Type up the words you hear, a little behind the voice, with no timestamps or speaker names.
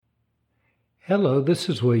Hello, this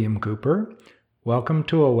is William Cooper. Welcome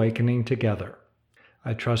to Awakening Together.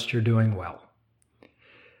 I trust you're doing well.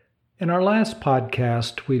 In our last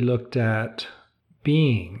podcast, we looked at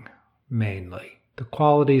being mainly, the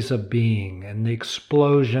qualities of being and the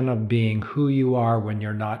explosion of being who you are when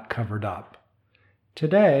you're not covered up.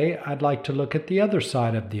 Today, I'd like to look at the other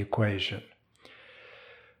side of the equation.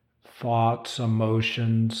 Thoughts,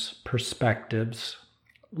 emotions, perspectives.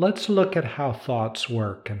 Let's look at how thoughts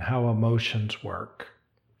work and how emotions work.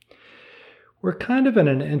 We're kind of in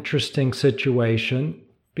an interesting situation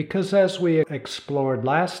because, as we explored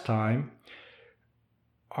last time,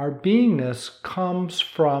 our beingness comes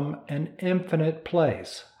from an infinite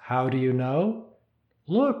place. How do you know?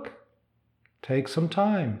 Look. Take some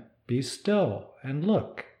time. Be still and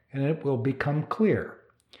look, and it will become clear.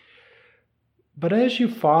 But as you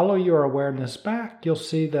follow your awareness back, you'll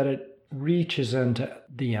see that it reaches into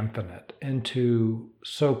the infinite, into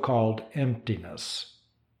so-called emptiness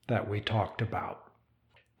that we talked about.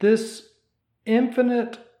 This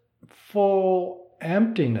infinite, full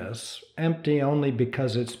emptiness, empty only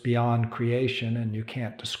because it's beyond creation and you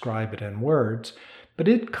can't describe it in words, but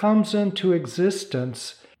it comes into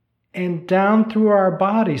existence and down through our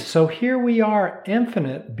bodies. So here we are,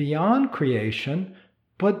 infinite, beyond creation,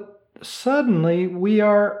 but suddenly we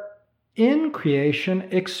are in creation,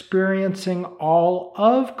 experiencing all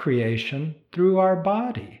of creation through our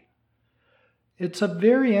body. It's a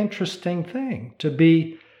very interesting thing to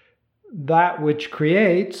be that which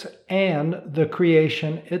creates and the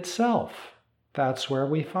creation itself. That's where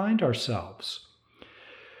we find ourselves.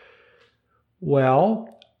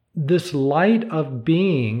 Well, this light of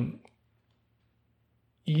being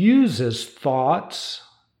uses thoughts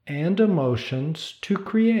and emotions to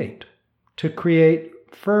create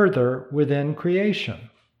further within creation.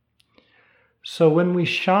 So when we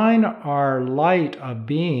shine our light of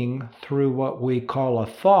being through what we call a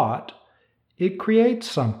thought, it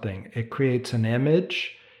creates something. It creates an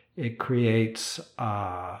image. It creates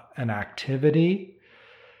an activity,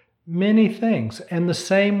 many things. And the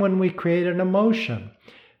same when we create an emotion.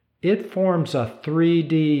 It forms a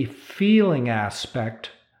 3D feeling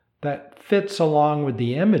aspect that fits along with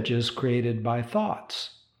the images created by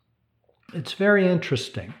thoughts. It's very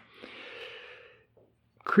interesting.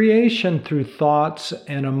 Creation through thoughts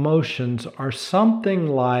and emotions are something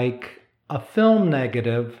like a film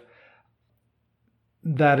negative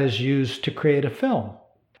that is used to create a film.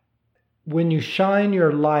 When you shine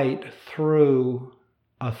your light through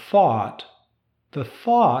a thought, the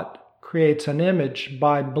thought creates an image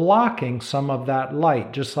by blocking some of that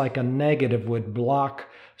light, just like a negative would block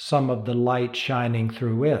some of the light shining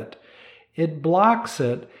through it. It blocks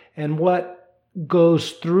it, and what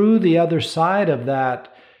goes through the other side of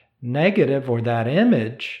that negative or that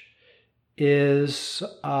image is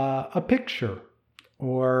a picture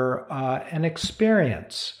or an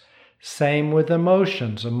experience. Same with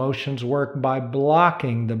emotions. Emotions work by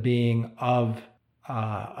blocking the being of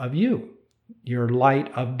you, your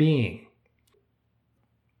light of being.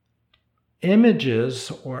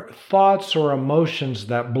 Images or thoughts or emotions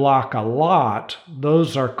that block a lot,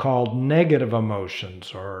 those are called negative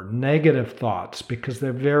emotions or negative thoughts because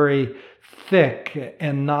they're very thick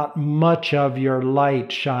and not much of your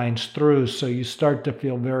light shines through, so you start to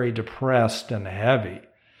feel very depressed and heavy.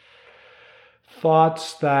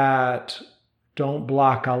 Thoughts that don't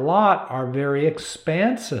block a lot are very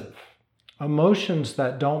expansive. Emotions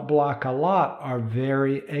that don't block a lot are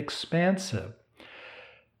very expansive.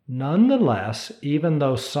 Nonetheless, even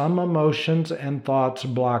though some emotions and thoughts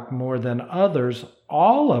block more than others,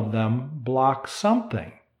 all of them block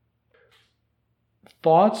something.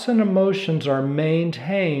 Thoughts and emotions are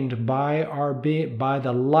maintained by by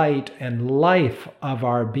the light and life of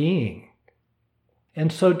our being.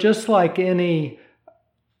 And so just like any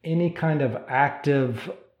kind of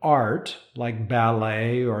active art, like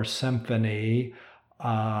ballet or symphony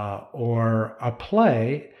or a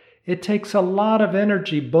play, it takes a lot of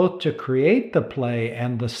energy both to create the play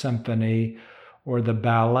and the symphony or the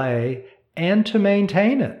ballet and to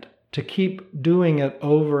maintain it, to keep doing it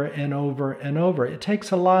over and over and over. It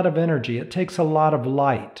takes a lot of energy. It takes a lot of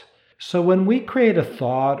light. So when we create a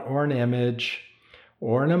thought or an image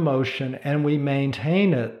or an emotion and we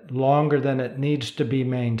maintain it longer than it needs to be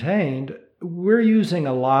maintained, we're using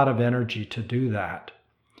a lot of energy to do that.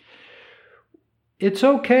 It's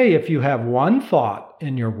okay if you have one thought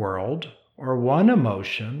in your world, or one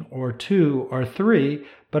emotion, or two, or three,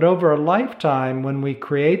 but over a lifetime, when we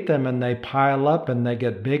create them and they pile up and they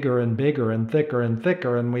get bigger and bigger and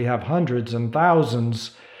thicker, and we have hundreds and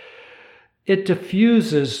thousands, it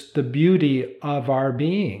diffuses the beauty of our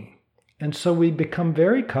being. And so we become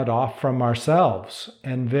very cut off from ourselves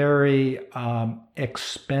and very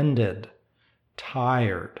expended,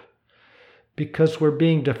 tired, because we're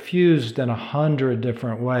being diffused in 100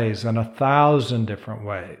 different ways and 1,000 different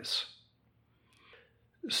ways.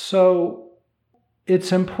 So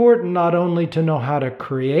it's important not only to know how to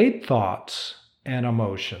create thoughts and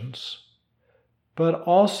emotions, but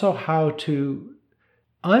also how to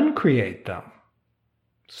uncreate them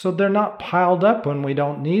so they're not piled up when we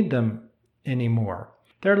don't need them anymore.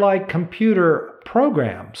 They're like computer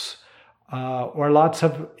programs or lots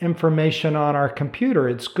of information on our computer.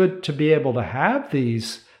 It's good to be able to have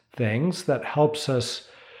these things that helps us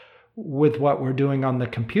with what we're doing on the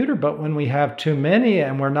computer, but when we have too many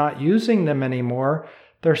and we're not using them anymore,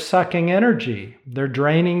 they're sucking energy, they're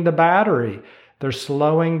draining the battery, they're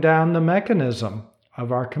slowing down the mechanism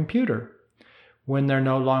of our computer when they're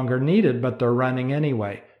no longer needed, but they're running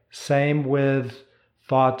anyway. Same with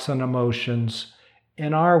thoughts and emotions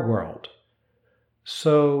in our world.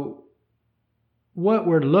 So what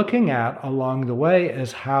we're looking at along the way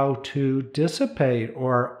is how to dissipate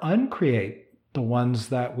or uncreate the ones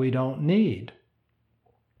that we don't need.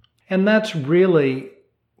 And that's really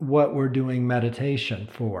what we're doing meditation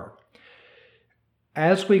for.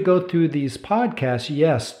 As we go through these podcasts,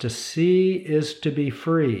 yes, to see is to be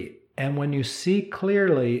free. And when you see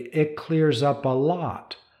clearly, it clears up a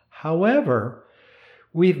lot. However,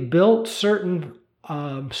 we've built certain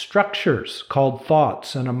structures called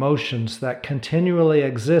thoughts and emotions that continually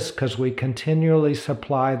exist because we continually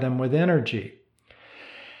supply them with energy.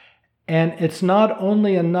 And it's not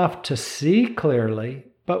only enough to see clearly,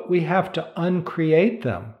 but we have to uncreate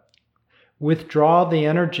them, withdraw the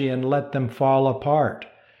energy and let them fall apart,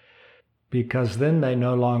 because then they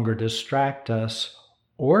no longer distract us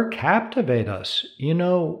or captivate us. You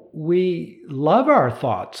know, we love our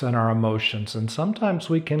thoughts and our emotions, and sometimes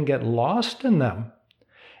we can get lost in them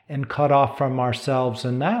and cut off from ourselves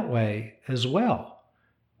in that way as well.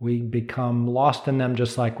 We become lost in them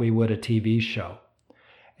just like we would a TV show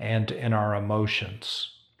and in our emotions.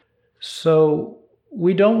 So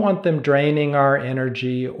we don't want them draining our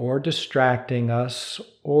energy or distracting us,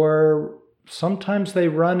 or sometimes they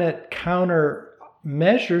run at counter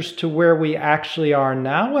measures to where we actually are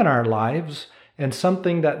now in our lives, and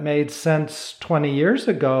something that made sense 20 years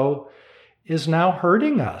ago is now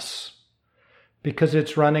hurting us because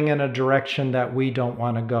it's running in a direction that we don't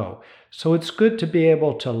want to go. So it's good to be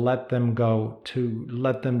able to let them go, to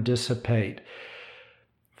let them dissipate.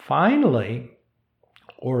 Finally,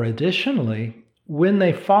 or additionally, when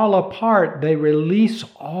they fall apart, they release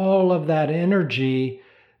all of that energy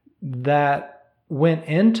that went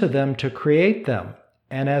into them to create them.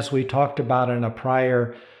 And as we talked about in a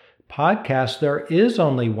prior podcast, there is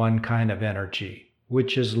only one kind of energy,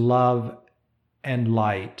 which is love and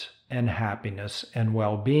light and happiness and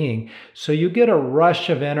well-being. So you get a rush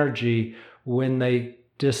of energy when they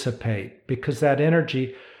dissipate, because that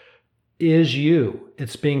energy is you.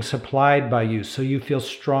 It's being supplied by you. So you feel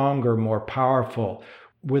stronger, more powerful,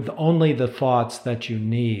 with only the thoughts that you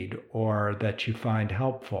need or that you find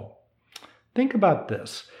helpful. Think about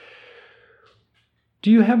this.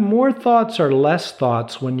 Do you have more thoughts or less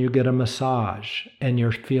thoughts when you get a massage and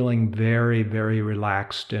you're feeling very, very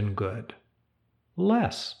relaxed and good?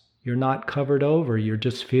 Less. You're not covered over. You're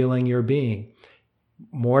just feeling your being.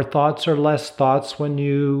 More thoughts or less thoughts when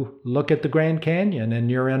you look at the Grand Canyon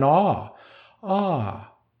and you're in awe?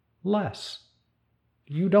 Less.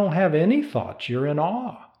 You don't have any thoughts. You're in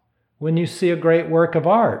awe. When you see a great work of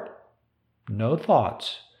art, no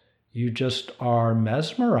thoughts. You just are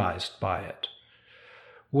mesmerized by it.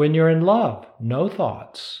 When you're in love, no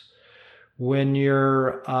thoughts. When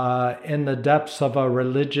you're in the depths of a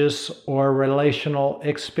religious or relational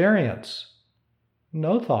experience,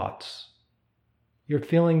 no thoughts. You're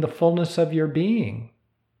feeling the fullness of your being.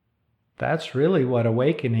 That's really what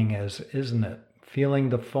awakening is, isn't it? Feeling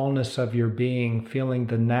the fullness of your being, feeling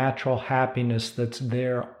the natural happiness that's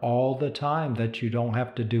there all the time, that you don't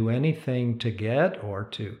have to do anything to get or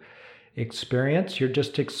to experience. You're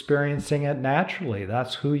just experiencing it naturally.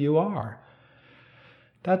 That's who you are.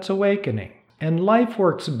 That's awakening. And life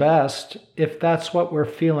works best if that's what we're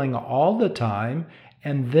feeling all the time.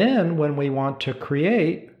 And then when we want to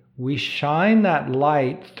create, we shine that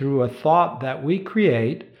light through a thought that we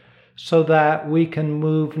create so that we can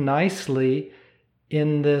move nicely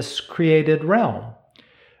in this created realm.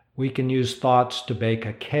 We can use thoughts to bake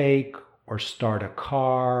a cake or start a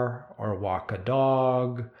car or walk a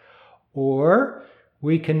dog, or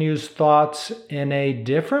we can use thoughts in a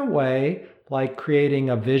different way, like creating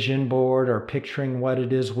a vision board or picturing what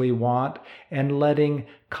it is we want and letting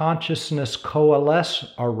consciousness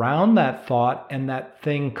coalesce around that thought and that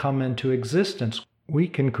thing come into existence. We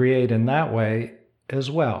can create in that way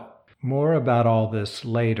as well. More about all this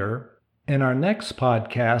later. In our next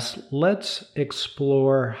podcast, let's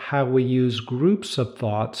explore how we use groups of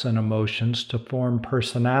thoughts and emotions to form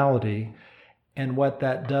personality and what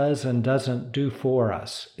that does and doesn't do for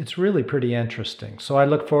us. It's really pretty interesting. So I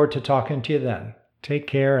look forward to talking to you then. Take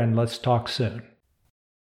care and let's talk soon.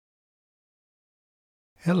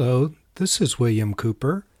 Hello, this is William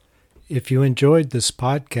Cooper. If you enjoyed this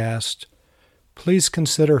podcast, please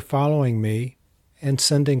consider following me and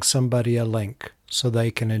sending somebody a link so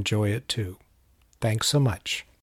they can enjoy it too. Thanks so much.